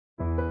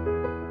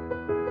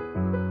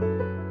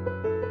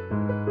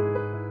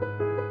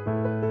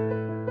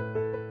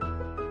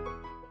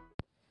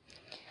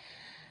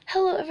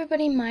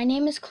everybody, my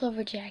name is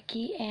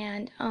CloverJackie,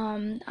 and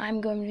I'm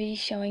going to be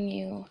showing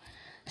you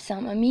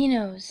some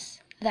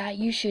Aminos that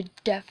you should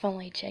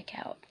definitely check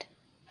out.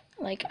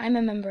 Like, I'm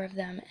a member of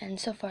them, and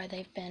so far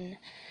they've been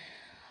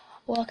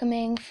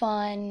welcoming,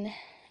 fun,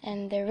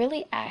 and they're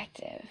really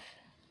active,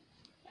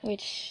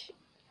 which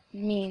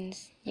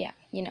means, yeah,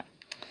 you know.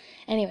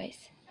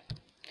 Anyways,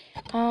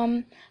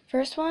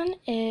 first one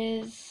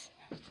is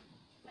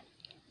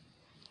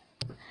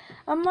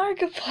a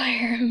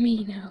Markiplier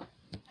Amino,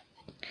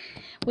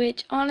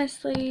 which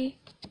honestly,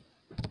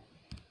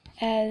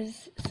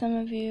 as some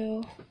of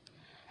you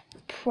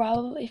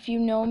probably, if you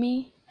know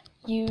me,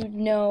 you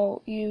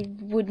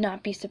would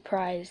not be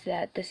surprised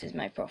that this is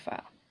my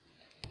profile.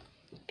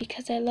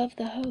 Because I love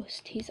the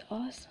host, he's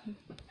awesome.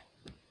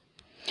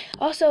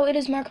 Also, it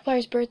is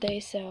Markiplier's birthday,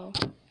 so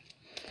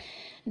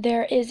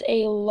there is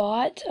a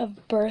lot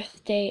of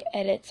birthday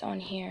edits on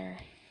here.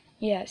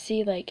 Yeah,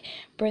 see, like,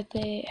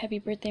 birthday, happy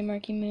birthday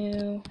Marky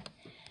Moo,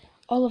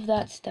 all of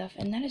that stuff,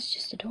 and that is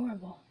just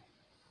adorable.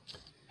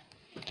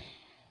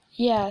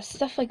 Yeah,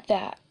 stuff like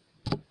that.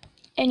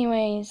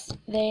 Anyways,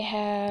 they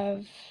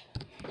have,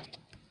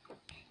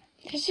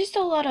 there's just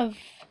a lot of,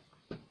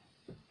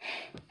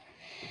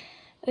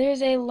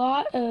 there's a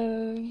lot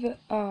of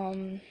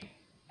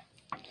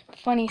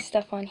funny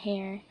stuff on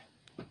here,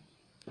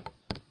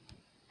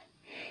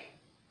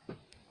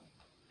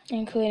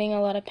 including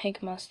a lot of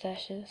pink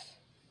mustaches.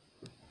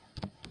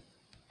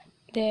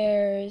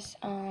 There's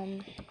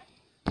a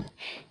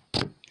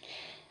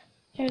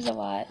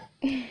lot.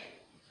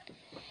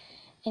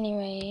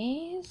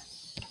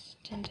 Anyways,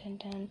 dun, dun,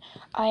 dun.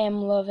 I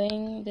am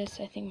loving this.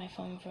 I think my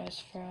phone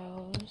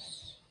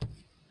froze.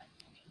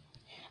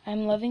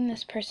 I'm loving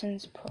this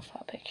person's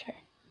profile picture.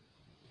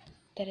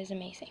 That is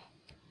amazing.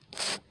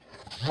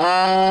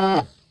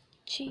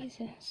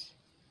 Jesus.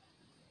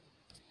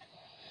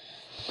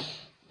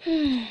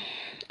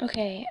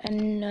 Okay,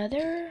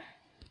 another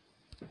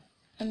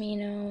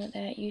Amino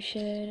that you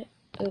should,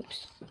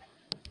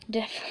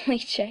 definitely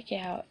check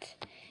out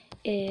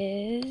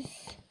is,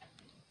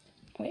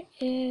 what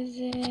is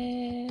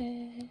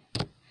it?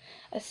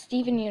 A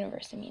Steven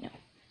Universe Amino,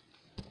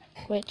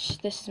 which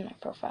this is my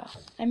profile.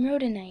 I'm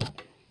Rhodonite.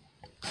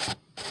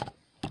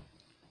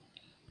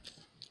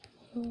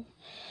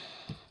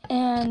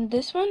 And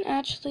this one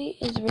actually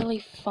is really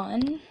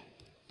fun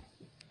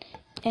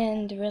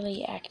and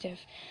really active.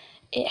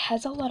 It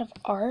has a lot of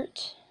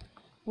art,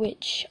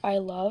 which I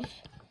love,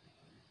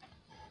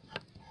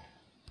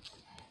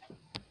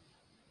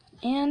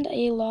 and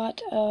a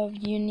lot of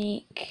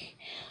unique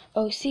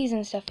OCs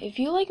and stuff. If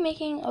you like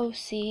making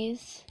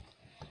OCs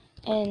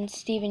and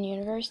Steven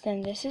Universe,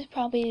 then this is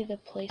probably the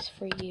place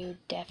for you,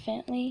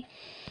 definitely.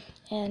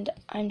 And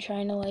I'm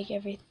trying to like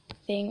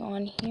everything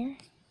on here,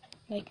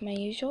 like my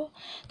usual.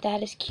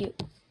 That is cute.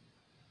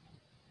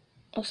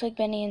 Looks like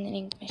Benny and the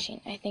Ink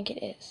Machine. I think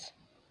it is.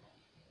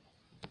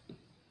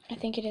 I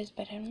think it is,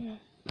 but I don't know.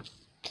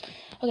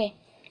 Okay,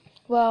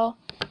 well,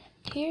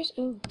 here's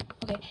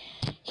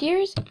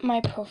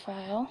my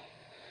profile.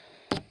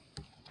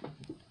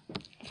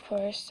 Of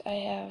course, I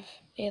have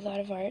a lot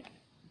of art.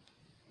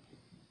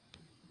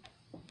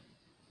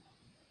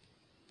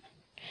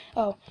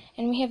 Oh,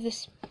 and we have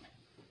this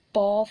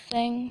ball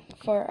thing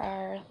for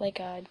our, like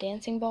a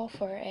dancing ball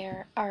for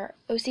our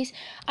OCs.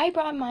 I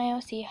brought my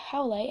OC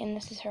Howlite, and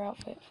this is her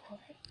outfit for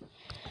it.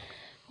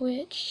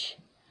 Which,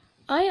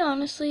 I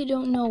honestly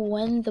don't know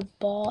when the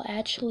ball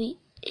actually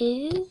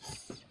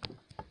is.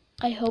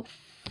 I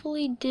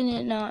hopefully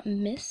did not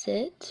miss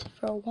it,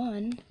 for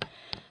one.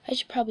 I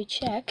should probably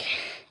check.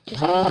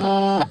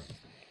 I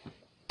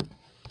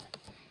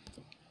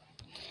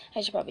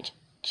should probably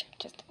check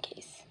just in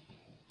case.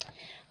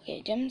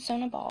 Okay,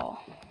 Gemstone Ball.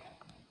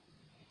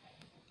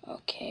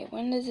 Okay,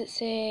 when does it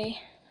say?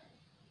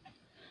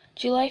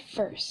 July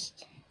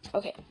 1st.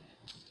 Okay.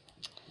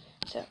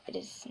 So, it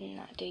is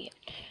not due yet.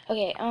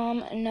 Okay,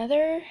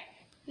 another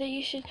that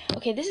you should...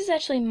 Okay, this is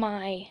actually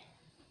my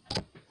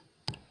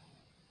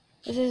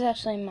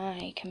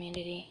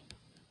community.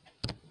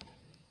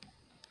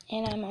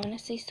 And I'm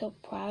honestly so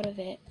proud of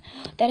it.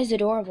 That is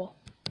adorable.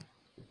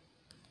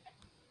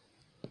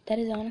 That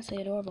is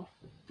honestly adorable.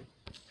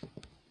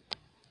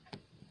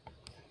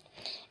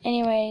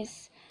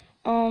 Anyways,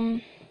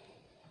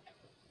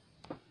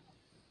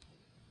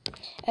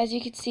 as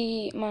you can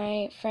see,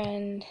 my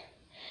friend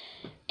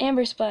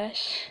Amber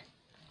Splash,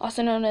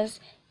 also known as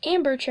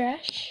Amber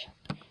Trash,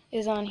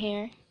 is on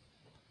here.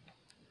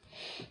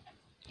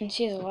 And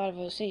she has a lot of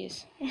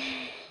OCs.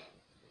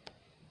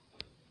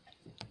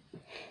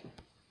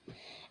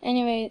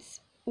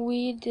 Anyways,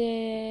 we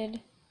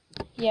did,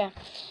 yeah,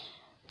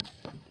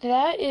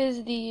 that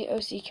is the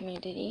OC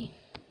community.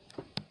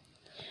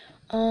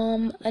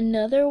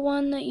 Another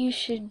one that you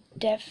should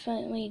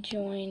definitely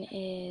join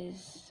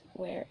is,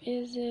 where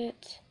is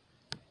it?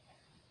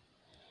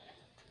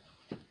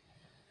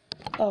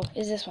 Oh,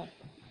 is this one.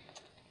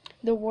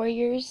 The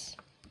Warriors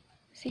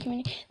OC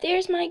community.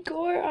 There's my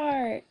gore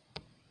art.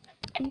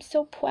 I'm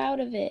so proud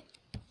of it.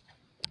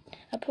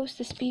 I'll post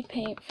the speed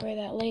paint for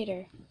that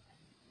later.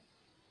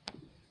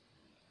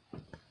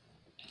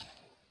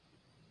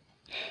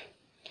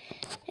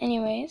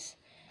 Anyways.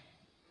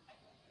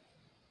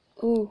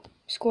 Ooh,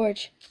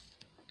 Scourge.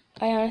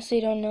 I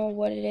honestly don't know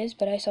what it is,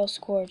 but I saw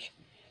Scourge.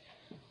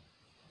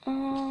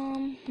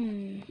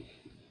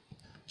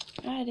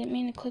 I didn't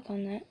mean to click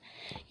on that.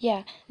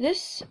 Yeah,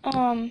 this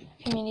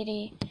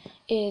community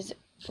is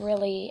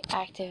really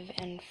active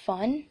and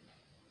fun.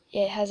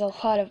 It has a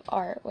lot of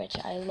art, which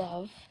I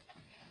love.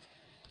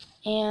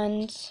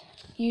 And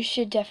you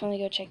should definitely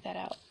go check that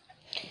out.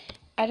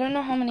 I don't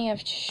know how many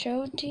I've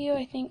showed to you.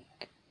 I think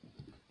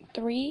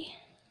 3.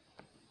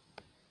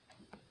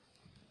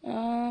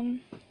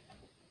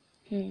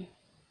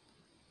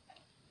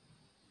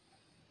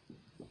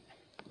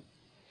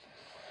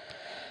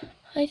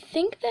 I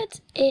think that's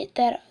it.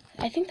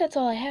 I think that's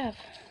all I have.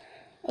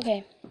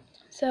 Okay,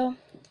 so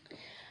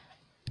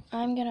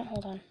I'm gonna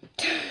hold on.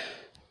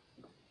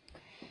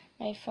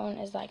 My phone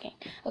is lagging.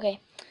 Okay,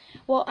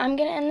 well, I'm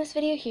gonna end this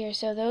video here.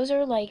 So those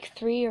are like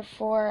 3 or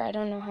 4. I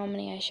don't know how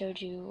many I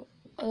showed you.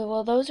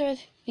 Well, those are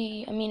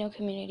the amino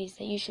communities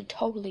that you should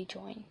totally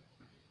join,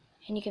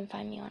 and you can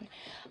find me on.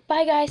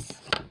 Bye,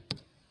 guys.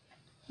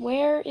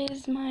 Where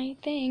is my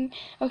thing?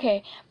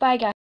 Okay, bye,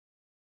 guys.